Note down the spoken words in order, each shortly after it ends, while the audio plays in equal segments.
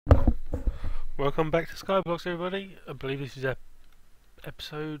Welcome back to Skyblocks, everybody. I believe this is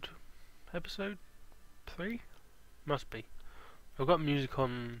episode 3? Must be. I've got music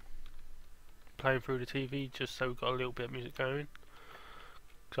on playing through the TV just so we've got a little bit of music going.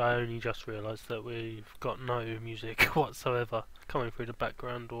 Because I only just realised that we've got no music whatsoever coming through the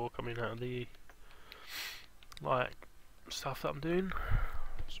background or coming out of the stuff that I'm doing.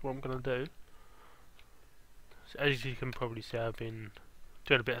 That's what I'm gonna do. So as you can probably see, I've been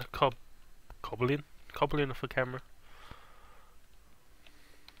doing a bit of cobbling off the camera.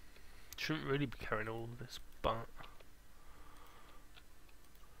 Shouldn't really be carrying all of this, but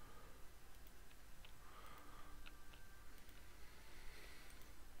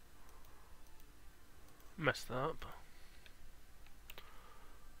messed that up.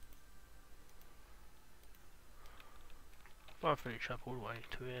 I'll finish up all the way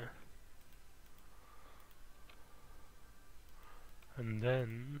to here, and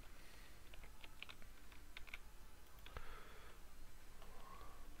then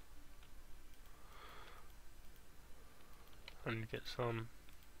I need to get some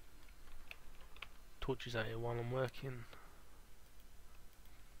torches out here while I'm working.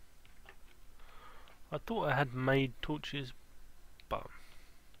 I thought I had made torches, but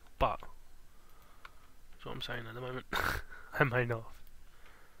that's what I'm saying at the moment. I may not.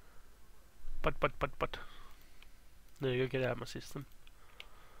 But there you go, get out of my system.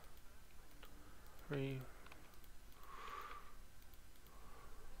 3.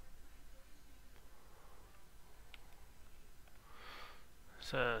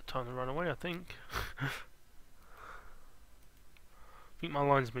 It's time to run away, I think. I think my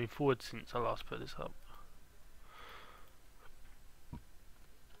line's moved forward since I last put this up.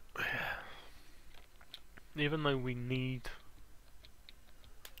 Even though we need to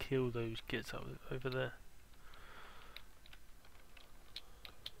kill those kids over there.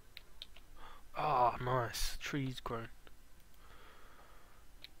 Ah, oh, nice. Trees grown.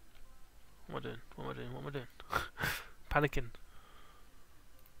 What am I doing? Panicking.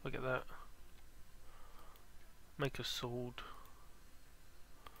 Look at that. Make a sword.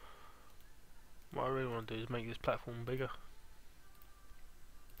 What I really want to do is make this platform bigger.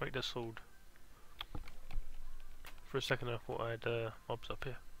 Make the sword. For a second I thought I had mobs up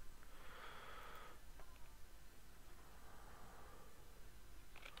here.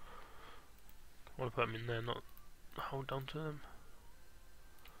 I want to put them in there, not hold on to them.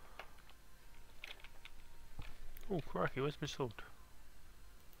 Oh crikey, where's my sword?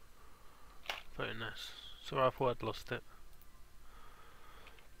 Very nice. Sorry, I thought I'd lost it.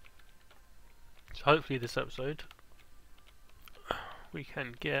 So hopefully this episode we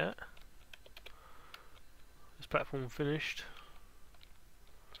can get this platform finished.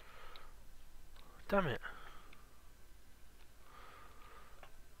 Damn it.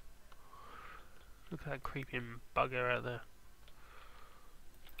 Look at that creeping bugger out there.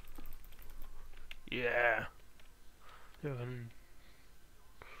 Yeah.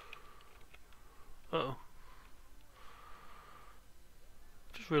 Uh-oh.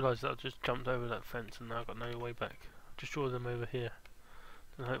 Just realised that I just jumped over that fence and now I've got no way back. I'll just draw them over here.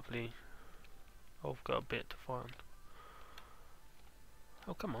 And hopefully I've got a bit to find.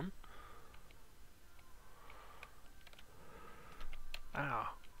 Oh, come on. Ow.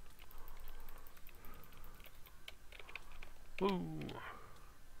 Woo.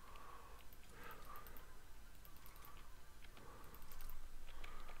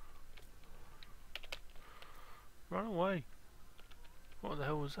 Run away. What the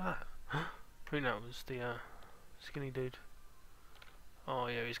hell was that? I think that was the skinny dude. Oh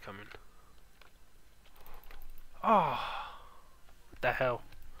yeah, he's coming. Oh, what the hell?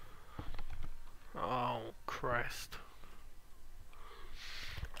 Oh Christ.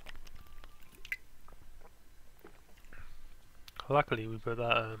 Luckily we put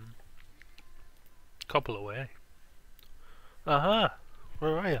that cobble away. Aha!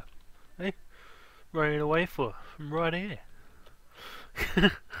 Where are you? Hey? Running away from right here.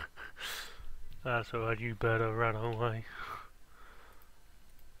 That's alright, you better run away.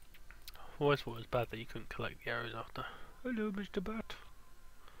 I always thought it was bad that you couldn't collect the arrows after. Hello, Mr. Bat.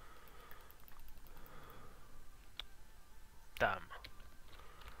 Damn.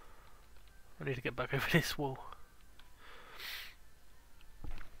 I need to get back over this wall.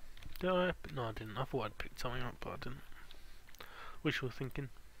 Did I? No, I didn't. I thought I'd picked something up, but I didn't. Wishful thinking.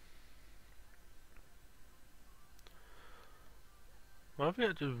 Well, I think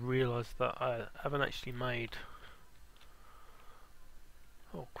I just realised that I haven't actually made...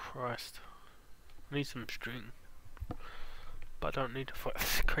 Oh Christ. I need some string. But I don't need to fight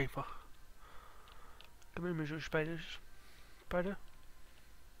this creeper. Come here, Mr. Spiders. Spider?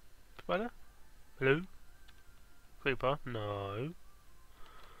 Spider? Hello? Creeper? No.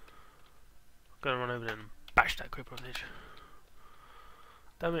 Gonna run over there and bash that creeper on the edge.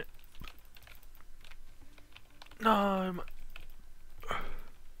 Damn it. No!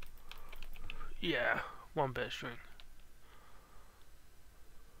 Yeah, one bit of string.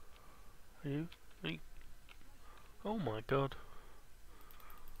 Are you? Oh my god.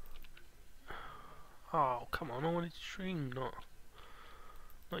 Oh, come on, I wanted string, not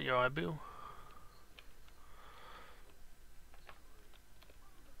your eye bill.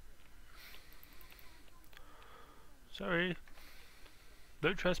 Sorry.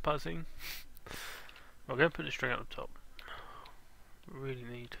 No trespassing. I'm gonna put the string up the top. Really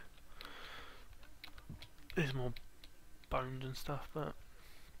need. There's more bones and stuff, but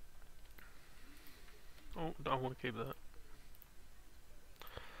oh, I want to keep that.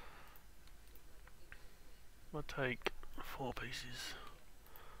 I'll take 4 pieces.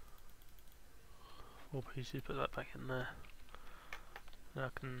 4 pieces, put that back in there. Now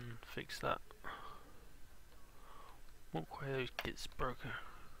I can fix that. Walk away, those kits broken.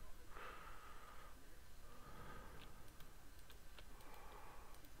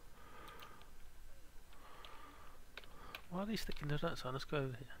 Why are they sticking to that side? Let's go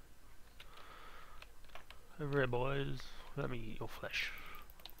over here. Over here, boys. Let me eat your flesh.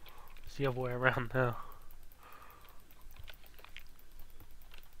 It's the other way around now.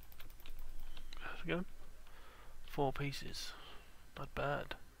 How's it going? 4 pieces. Not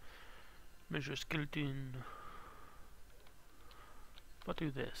bad. Measure skeleton. If I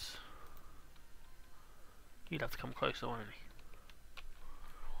do this, he'd have to come closer, won't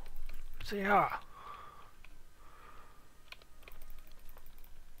he? See ya!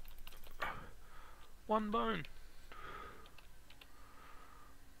 One bone.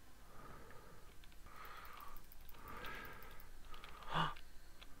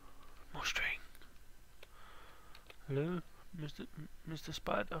 More string. Hello, Mr.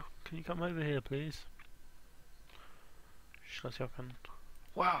 Spider. Can you come over here, please? Shall I see if I can?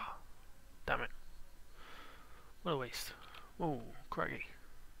 Wow! Damn it! What a waste. Whoa, craggy.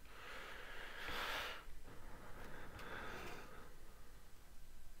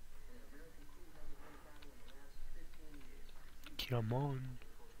 Come on.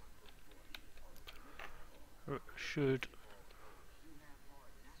 Should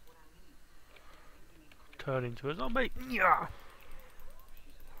turn into a zombie. Yeah.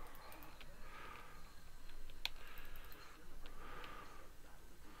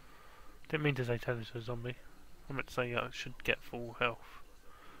 Didn't mean to say turn into a zombie. I meant to say I should get full health.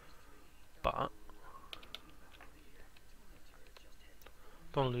 But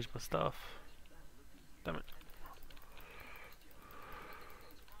don't lose my stuff. Damn it.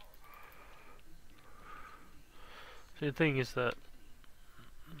 See, the thing is that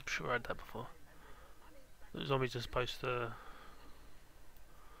I'm sure I had that before. The zombies are supposed to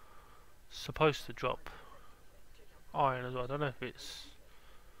drop iron as well. I don't know if it's,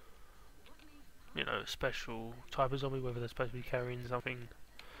 you know, a special type of zombie, whether they're supposed to be carrying something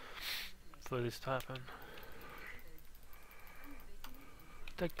for this to happen.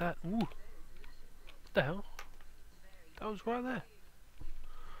 Take that. Ooh. What the hell? That was right there.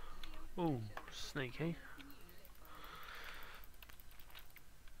 Ooh, sneaky.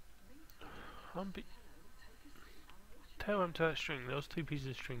 Tail up to that string. There was 2 pieces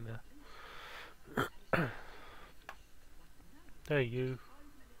of string there. There you.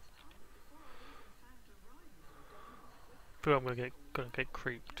 I feel I'm gonna get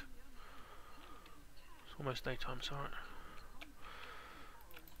creeped. It's almost daytime, it's alright.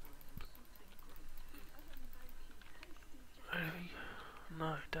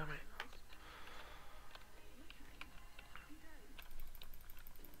 No, damn it.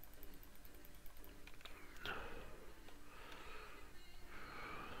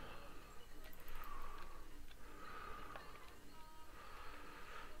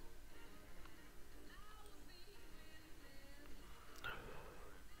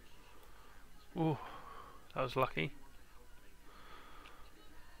 Ooh, that was lucky.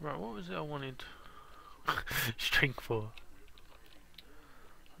 Right, what was it I wanted string for?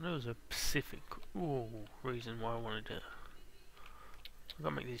 I know there was a specific reason why I wanted it. I've got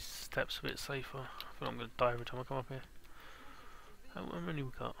to make these steps a bit safer. I feel like I'm going to die every time I come up here. How many we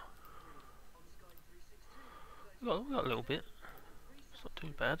got? We got a little bit. It's not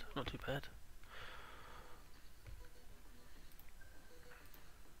too bad, not too bad.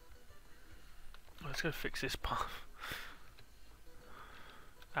 Let's go fix this path.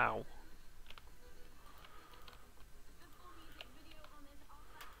 Ow.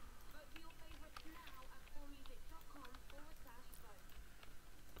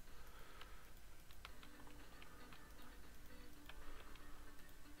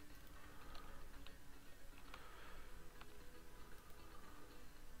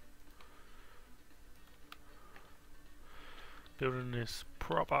 Building this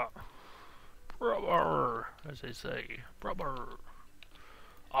proper, as they say, proper.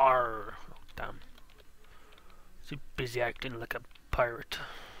 Arr, oh, damn. Too busy acting like a pirate.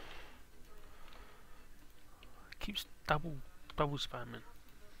 Keeps double spamming.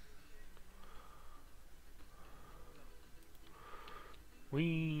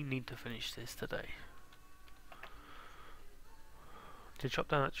 We need to finish this today. To chop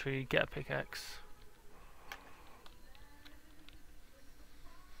down that tree, get a pickaxe.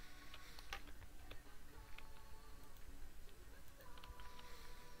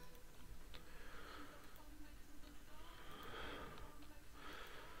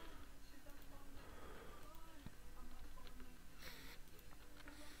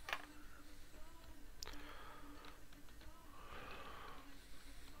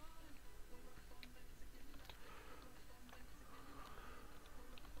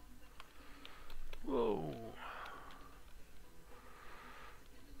 Whoa.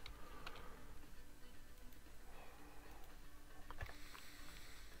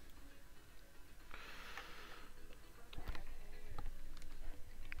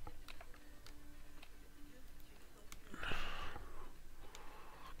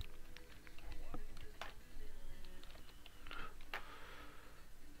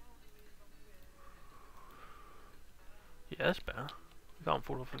 Yeah, that's better. I can't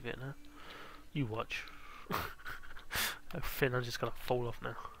fall off of it now. You watch. Oh, Finn, I'm just gonna fall off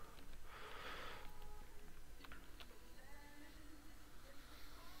now.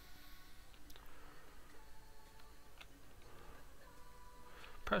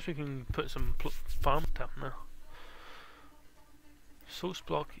 Perhaps we can put some farm down now. Source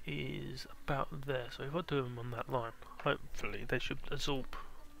block is about there, so if I do them on that line, hopefully they should absorb.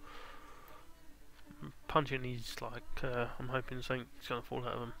 Punching these like, I'm hoping something's gonna fall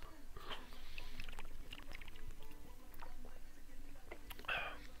out of them.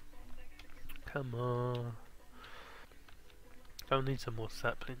 Come on. I'll need some more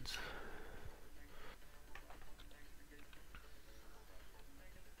saplings.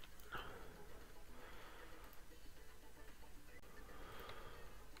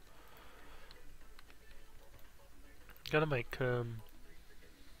 Gotta make,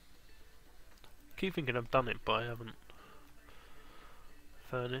 keep thinking I've done it, but I haven't.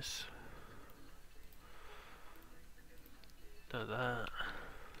 Furnace. Do that.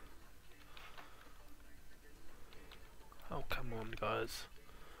 Oh, come on, guys.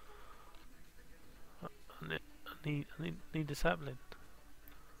 I need a sapling.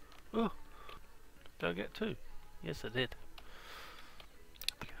 Oh, did I get two? Yes, I did.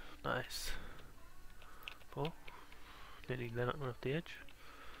 Nice. 4. Nearly then up off the edge.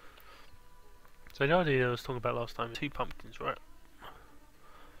 So the idea I was talking about last time is 2 pumpkins, right?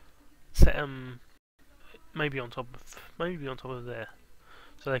 Set them maybe on top of there,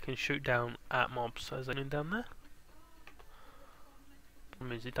 so they can shoot down at mobs as they're going down there.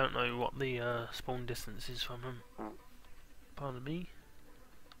 Problem is, they don't know what the spawn distance is from them. Pardon me.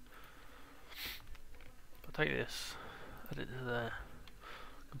 I'll take this, add it to there,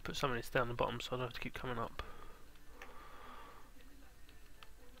 and put some of this down the bottom so I don't have to keep coming up.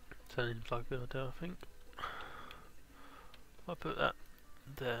 Seems like a good idea, I think. If I put that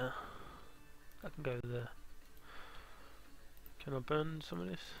there, that can go there. Can I burn some of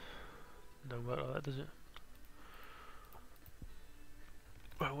this? Don't work like that, does it?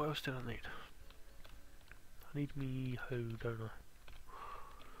 Well, what else do I need? I need me hoe, don't I?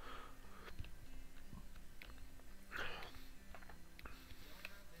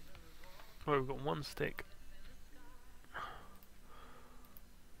 Right, we've got 1 stick.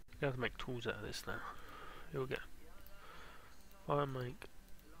 We have to make tools out of this now. Here we go. I make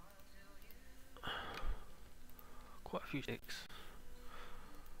quite a few sticks.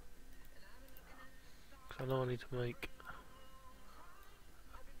 Because I know I need to make.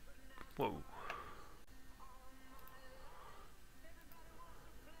 Whoa.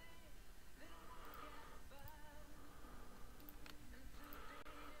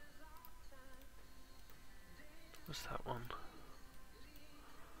 What's that one?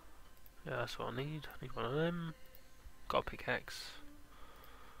 Yeah, that's what I need. I need one of them. Got a pickaxe.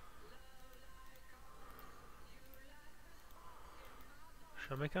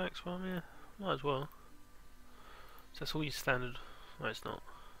 Should I make an axe one? Yeah, might as well. So that's all your standard. No, it's not.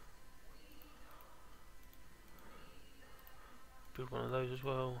 Build one of those as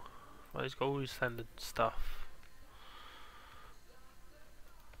well. Right, it's got all your standard stuff.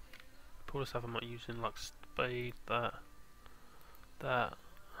 All the stuff I'm not using, like spade, that.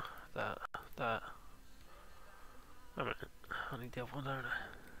 Wait a minute, I need the other one, don't I?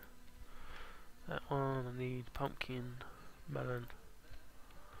 That one, I need pumpkin. melon.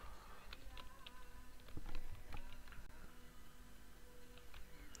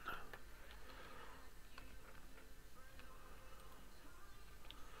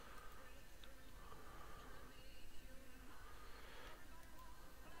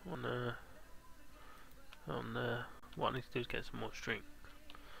 On there. On there. What I need to do is get some more string.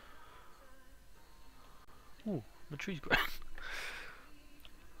 Ooh, my tree's growing.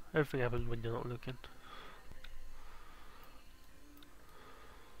 Everything happens when you're not looking.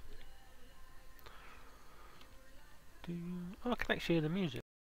 Oh, I can actually hear the music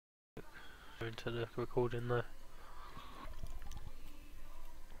into the recording there.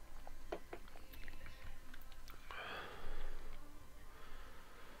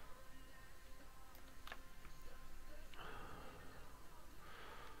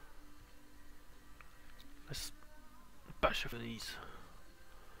 Let's bash over these.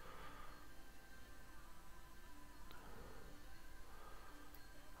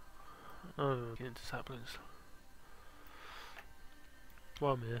 Oh, get into saplings.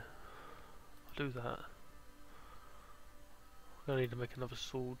 While I'm here, I'll do that. I'm gonna need to make another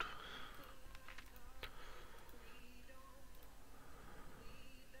sword.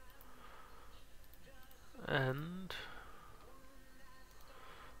 And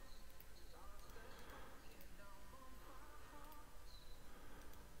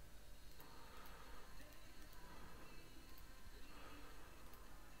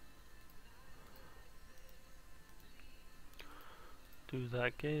do that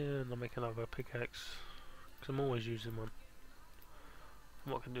again. I'll make another pickaxe because I'm always using one.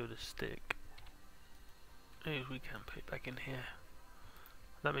 And what I can do with this stick is we can put it back in here.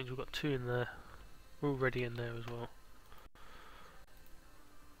 That means we've got 2 in there. We're already in there as well.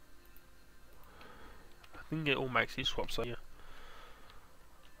 I think it automatically swaps over.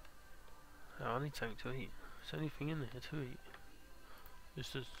 Oh, I need something to eat. Is there anything in there to eat?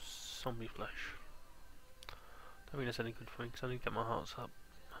 This is zombie flesh. Don't think that's any good for me because I need to get my hearts up.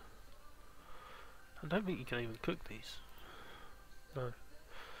 I don't think you can even cook these. No.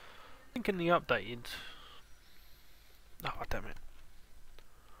 I think in the updated... Oh, damn it.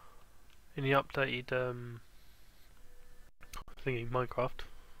 In the updated thingy Minecraft,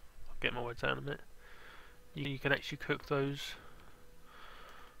 I'll get my words out in a minute, you can actually cook those.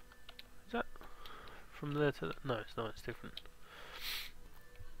 Is that from there to no, it's not, it's different.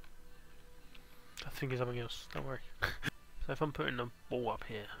 I think it's something else, don't worry. So if I'm putting a ball up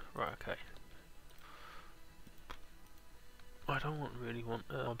here, right, okay. I don't really want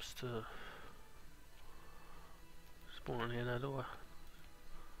mobs to spawn in here now, do I?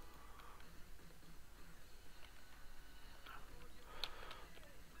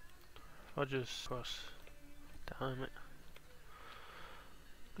 If I just cross down it.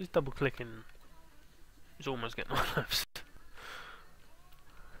 This double clicking is almost getting my nerves.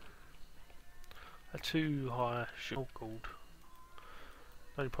 A too high shell gold.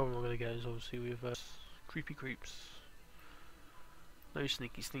 The only problem I'm going to get is obviously with creepy creeps. No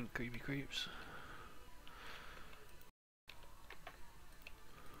sneaky sneak creepy creeps.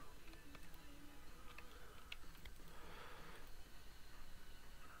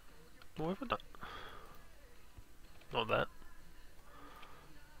 What have I done? Not that.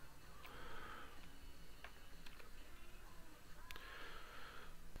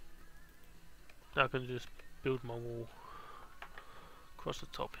 Now I can just build my wall across the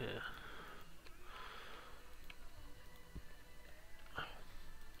top here.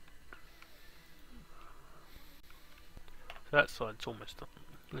 So that side's almost done.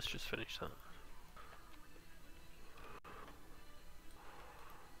 Let's just finish that.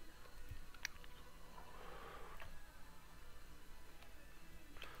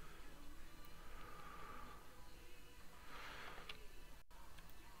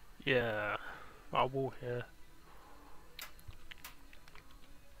 Yeah, our wall here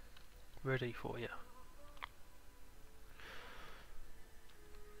ready for you.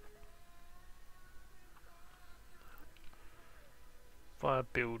 If I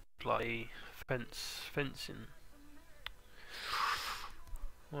build like a fencing,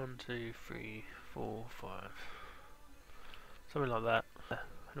 1, 2, 3, 4, 5, something like that,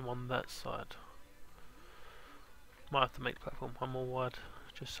 and on that side. Might have to make the platform 1 more wide,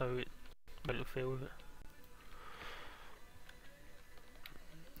 just so it makes a feel with it.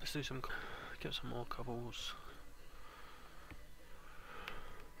 Let's do some, get some more cobbles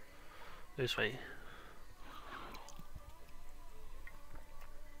this way.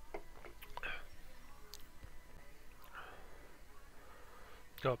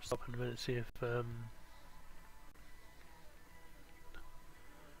 Go up, stop in a minute, see if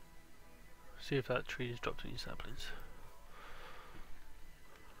that tree has dropped any saplings.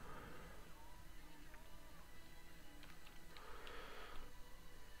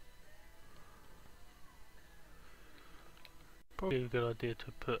 Probably a good idea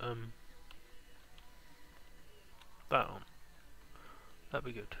to put that on. That'd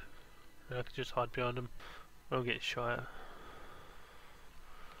be good. And I could just hide behind them. I don't get shot at.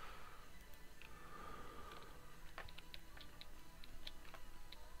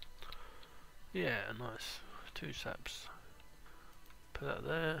 Yeah, nice. 2 saps. Put that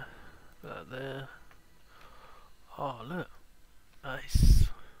there. Put that there. Oh, look. Nice.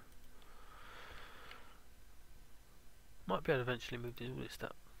 Might be able to eventually move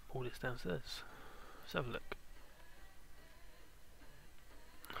all this downstairs. Let's have a look.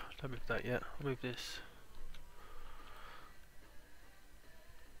 Don't move that yet. I'll move this.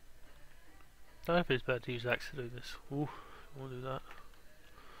 I hope it's better to use axe to do this. Ooh, I want to do that.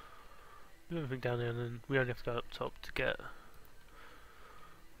 Do everything down here and then we only have to go up top to get.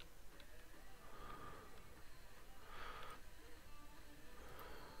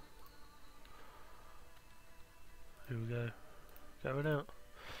 Here we go. Going out.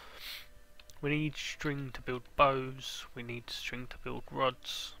 We need string to build bows, we need string to build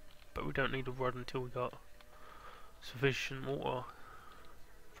rods, but we don't need a rod until we got sufficient water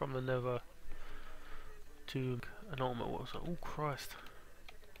from the nether to an ultimate water. Oh Christ.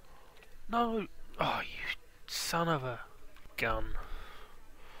 No! Oh, you son of a gun.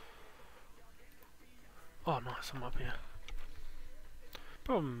 Oh nice, I'm up here.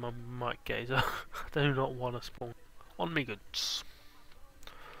 Problem I might get is I do not want to spawn on me goods.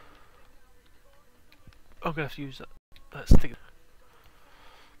 I'm gonna have to use that stick.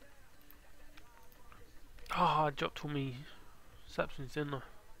 Oh, I dropped all me sapsings, didn't I?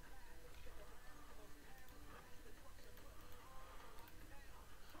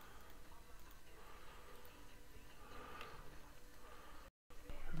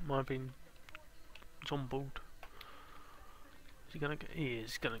 Might have been jumbled. Is he gonna get? He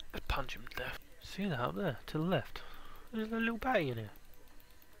is gonna punch him to death. See that up there to the left? There's a little batty in here.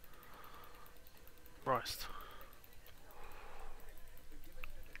 Christ.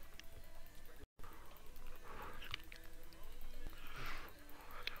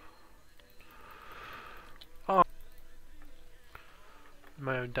 Oh,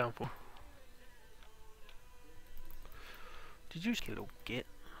 my own downfall. Did you just get a little git?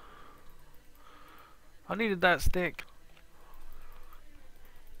 I needed that stick.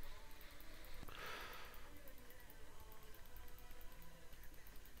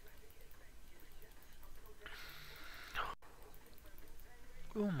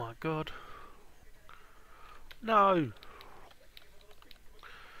 Oh my god. No!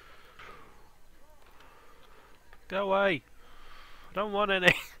 Go away! I don't want any!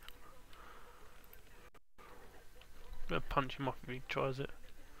 I'm gonna punch him off if he tries it.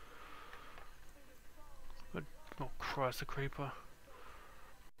 But, oh Christ, a creeper.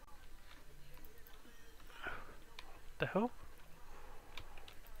 The hell?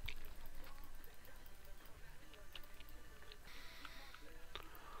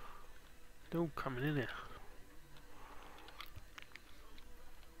 They're all coming in here.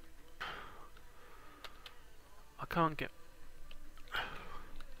 I can't get.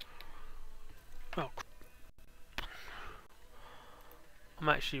 Oh, I'm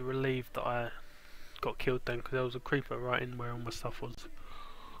actually relieved that I got killed then because there was a creeper right in where all my stuff was.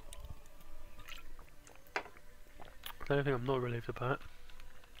 The only thing I'm not relieved about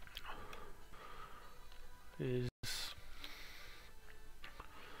is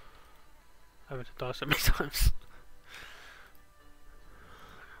having to die so many times.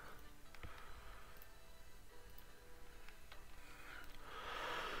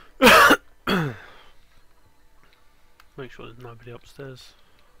 Make sure there's nobody upstairs.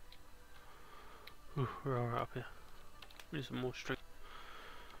 Ooh, we're alright up here. We need some more string.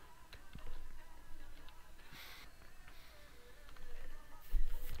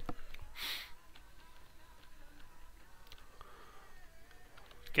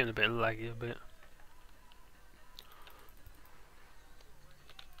 It's getting a bit laggy a bit.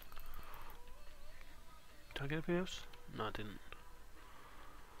 Did I get anything else? No, I didn't.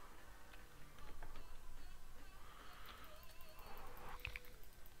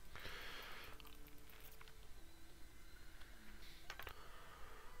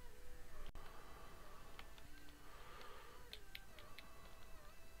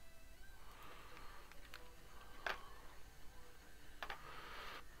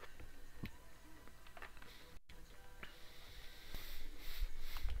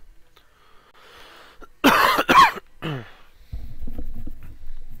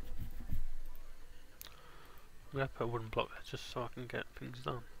 I'm gonna put a wooden block there just so I can get things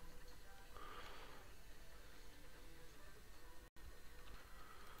done.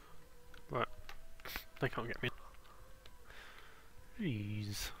 Right, they can't get me.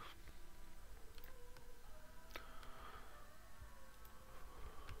 Jeez.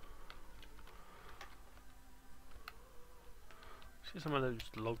 See some of those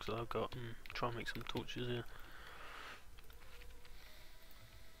logs that I've got and try and make some torches here.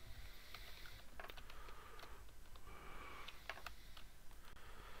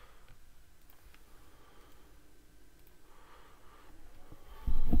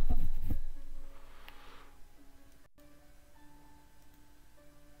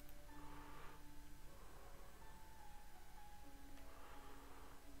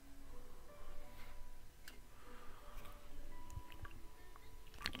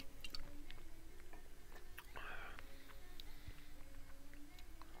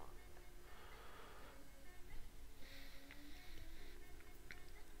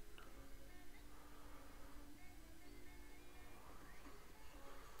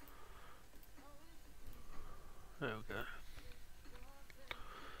 There we go.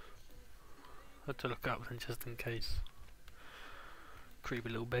 Had to look up then just in case. Creepy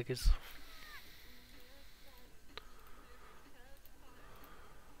little beggars.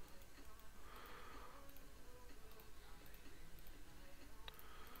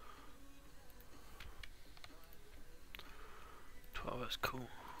 Is cool.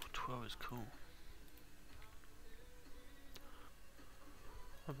 12 is cool.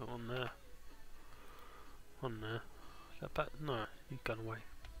 I've got one there. One there. Is that back? No, you've gone away.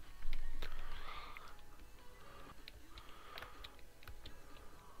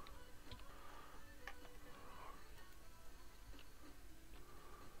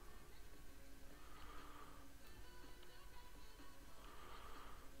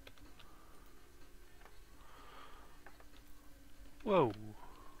 Whoa.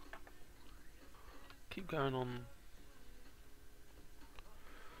 Keep going on.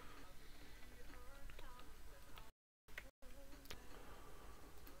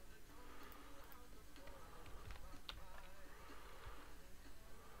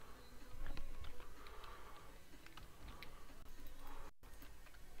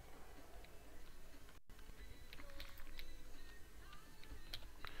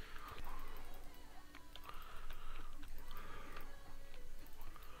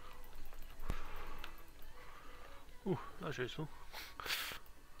 Ooh, that's useful.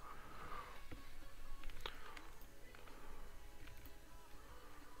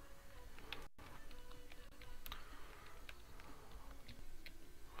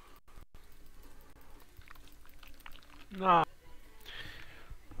 Nah.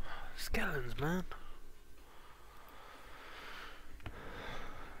 Skeletons, man.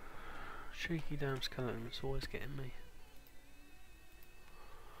 Cheeky damn skeletons, always getting me.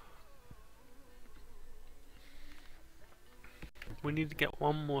 We need to get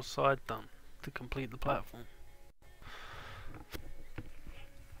one more side done to complete the platform.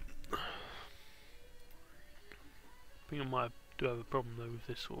 I think I might do have a problem though with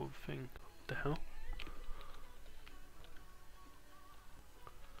this sort of thing. What the hell?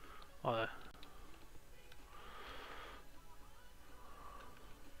 Oh, there.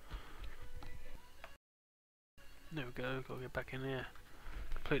 There we go, gotta get back in here.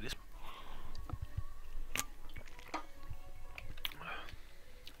 Complete this.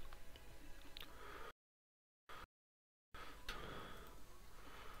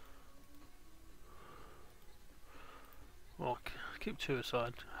 Well, keep 2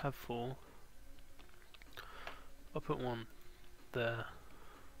 aside, have 4. I'll put 1 there.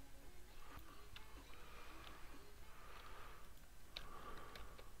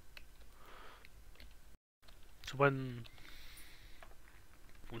 So when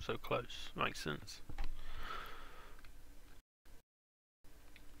we're so close, makes sense.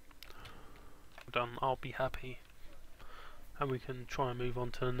 Done, I'll be happy. And we can try and move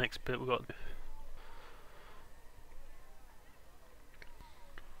on to the next bit we've got.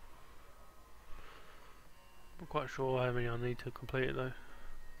 Not quite sure how many I need to complete it though.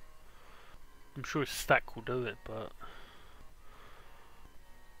 I'm sure a stack will do it, but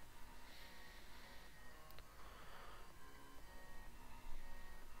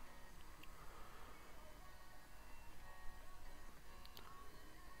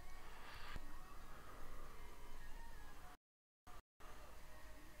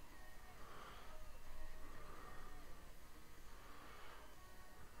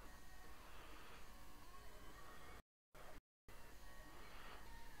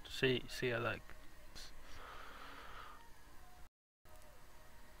see how that.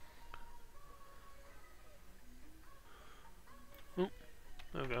 Oh,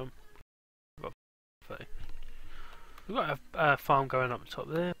 there we go. We've got a farm going up the top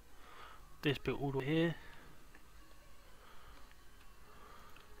there. This bit all the way here.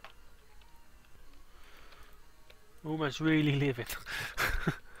 Almost really living.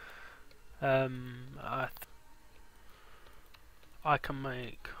 I can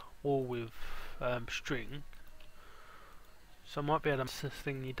make wool with string, so I might be able to. This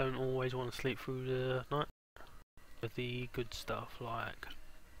thing you don't always want to sleep through the night. With the good stuff like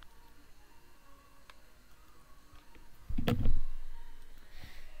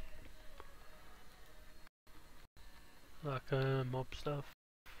mob stuff.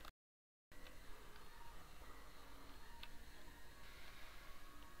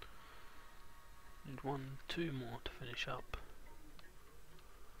 Need 2 more to finish up.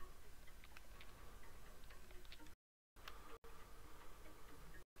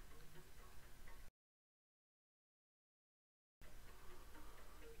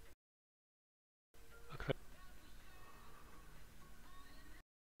 Okay.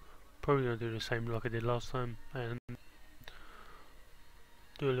 Probably gonna do the same like I did last time and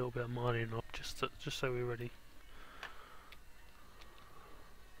do a little bit of mining up just so we're ready.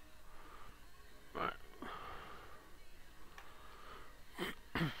 Right.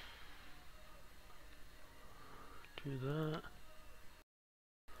 Do that.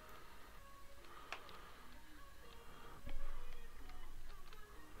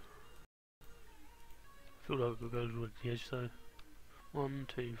 Feel like we'll go with the edge though. 1,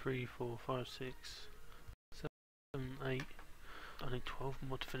 2, 3, 4, 5, 6, 7, 8. I need 12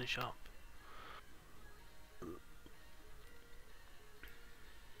 more to finish up.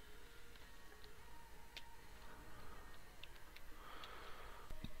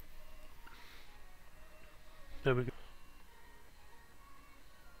 There we go.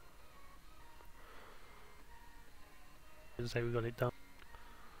 Say we got it done.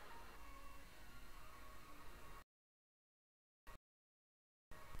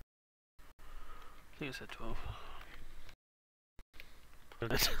 I think it said 12.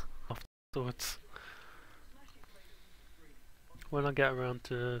 Afterwards. When I get around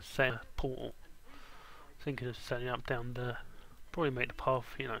to setting a portal, thinking of setting it up down there, probably make the path,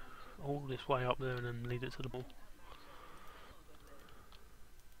 you know, all this way up there and then lead it to the ball.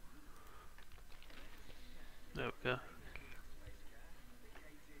 There we go.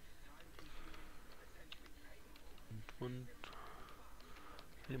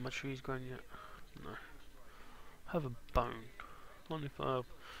 Any of my trees growing yet? No. I have a bone. I wonder if I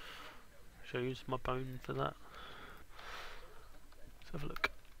should use my bone for that. Let's have a look.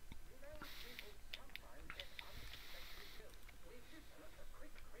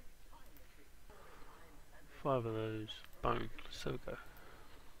 5 of those. Bone. So go.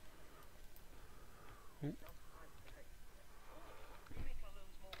 Ooh.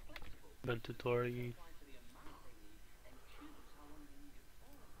 Inventory.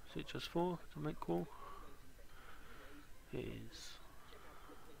 Is it just 4 to make wool? It is.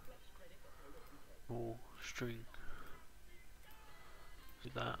 Wool string. Do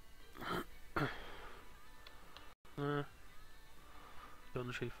that. Go on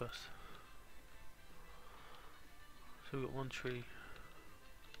the tree first. So we've got 1 tree.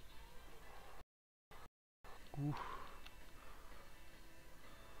 Ooh.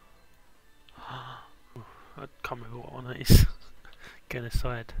 I can't remember what one it is. Get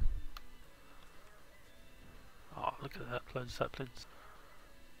aside. Oh, look at that, loads of saplings.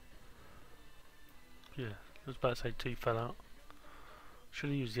 Yeah, I was about to say 2 fell out. Should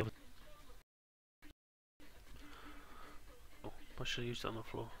have used the other. Oh, I should have used it on the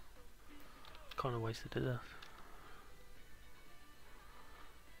floor. Kind of wasted it there.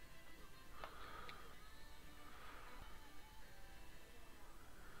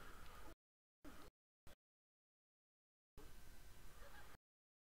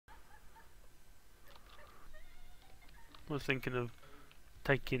 I was thinking of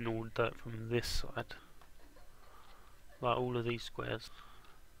taking all the dirt from this side, like all of these squares,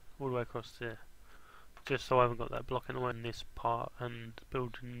 all the way across here, just so I haven't got that blocking away in this part and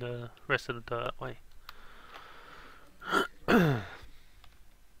building the rest of the dirt that way. I'm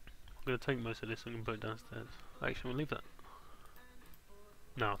going to take most of this and put it downstairs. Actually, we'll leave that.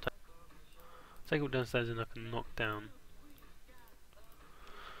 No, I'll take it downstairs and I can knock down.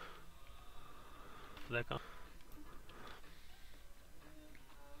 There go.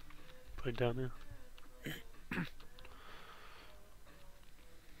 Put it down there.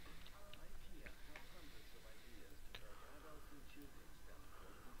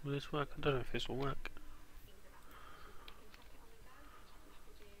 Will this work? I don't know if this will work.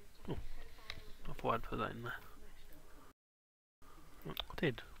 Oh, I thought I'd put that in there. Oh, I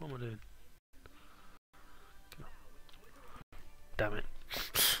did. What am I doing? Damn it.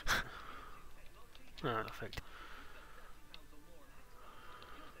 Ah, perfect.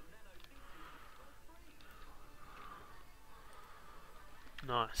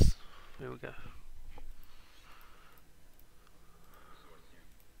 Nice. Here we go.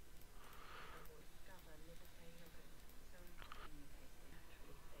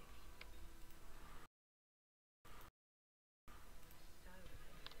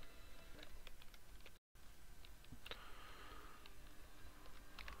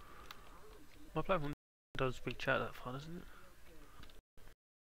 My platform does reach out that far, doesn't it?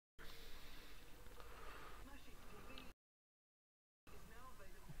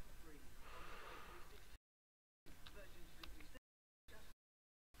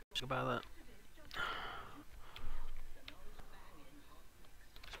 About that.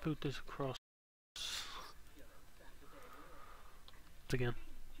 Let's build this across again.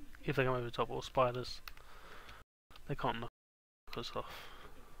 If they come over the top, or spiders, they can't knock us off.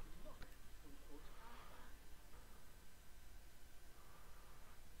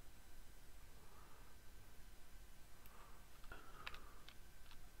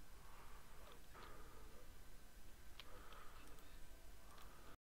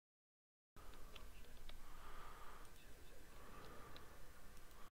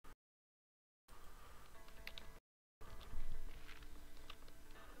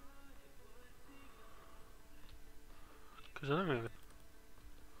 Because I don't know.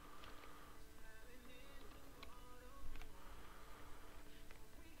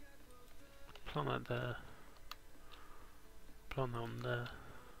 Plant that there. Plant that on there.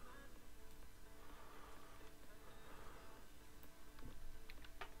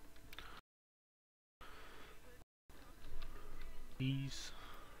 These.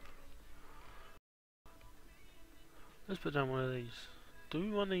 Let's put down one of these.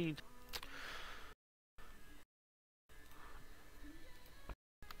 Do I need?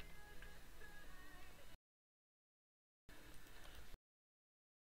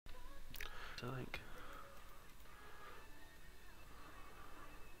 I think.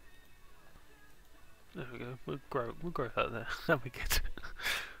 There we go. We'll grow that there. That'll be good.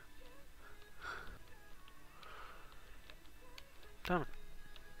 Damn it.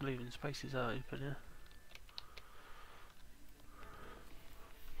 Leaving spaces out open here.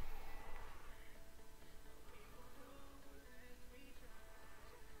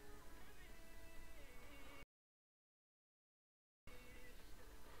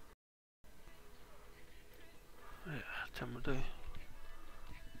 Yeah, 10 will do.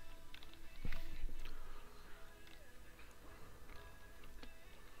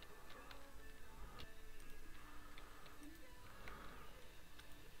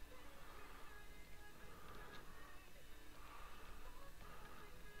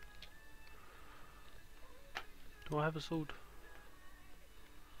 Do I have a sword?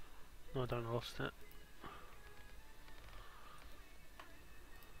 No, I don't. I lost it.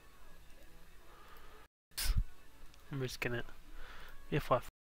 I'm risking it. If I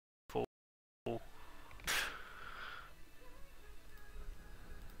fall.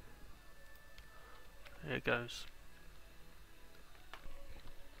 There it goes.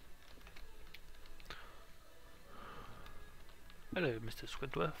 Hello, Mr.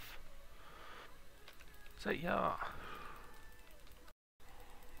 Squidworth. Say yeah.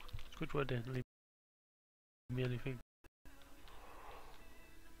 Squidward didn't leave me anything.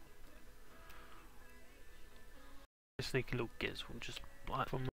 Sneaky little gits will just blight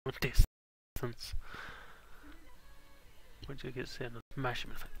from a distance. Once you get seen and smash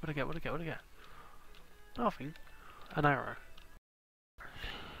him, what do I get? What do I get? What do I get? Nothing. An arrow.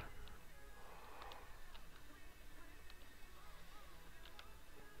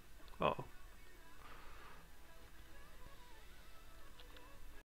 Uh oh.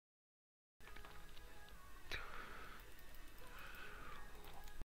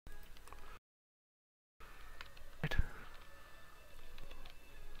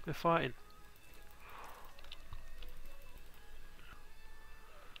 They're fighting.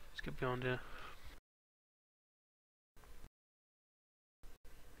 Let's get beyond here.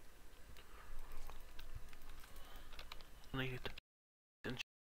 Need and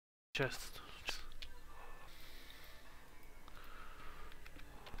chest.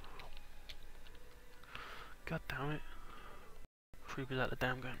 God damn it. Creepers out the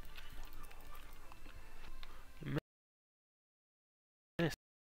damn gun. Missed.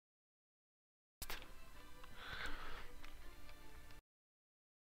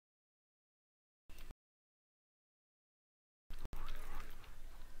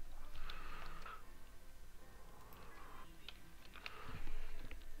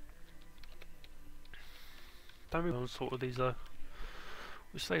 Don't really sort of these though.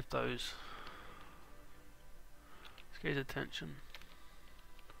 We saved those. Let's get his attention.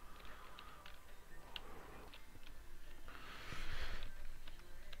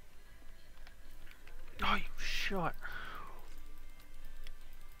 shite.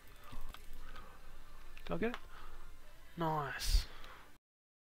 Did I get it? Nice.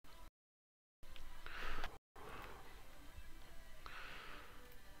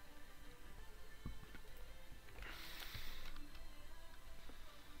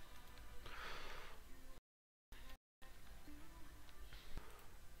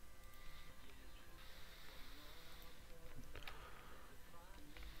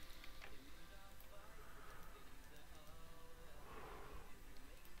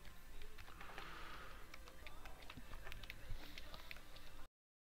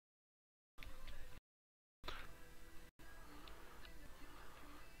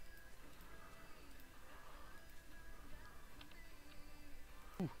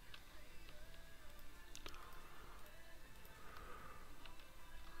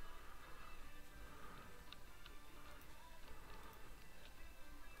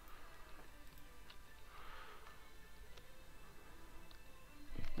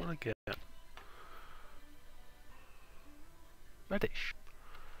 What I get? Reddish.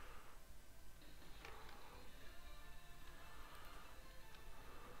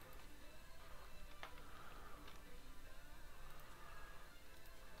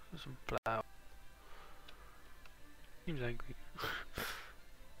 There's some plough. Seems angry.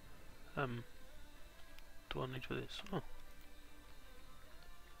 Do I need for this? Oh.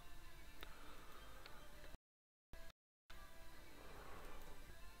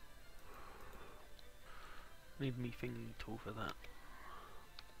 Need me thingy tool for that.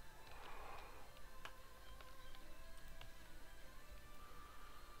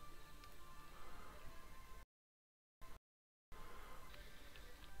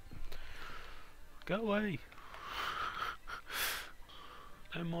 Go away!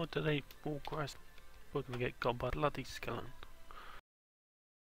 No more delay, more grass. We're gonna get gone by a bloody skeleton.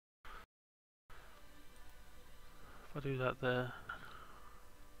 If I do that there,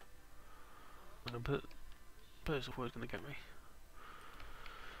 I'm gonna put birds of war's gonna get me.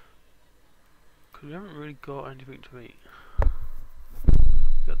 Because we haven't really got anything to eat.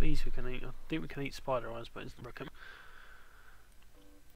 We've got these we can eat. I think we can eat spider eyes, but it's not recommended.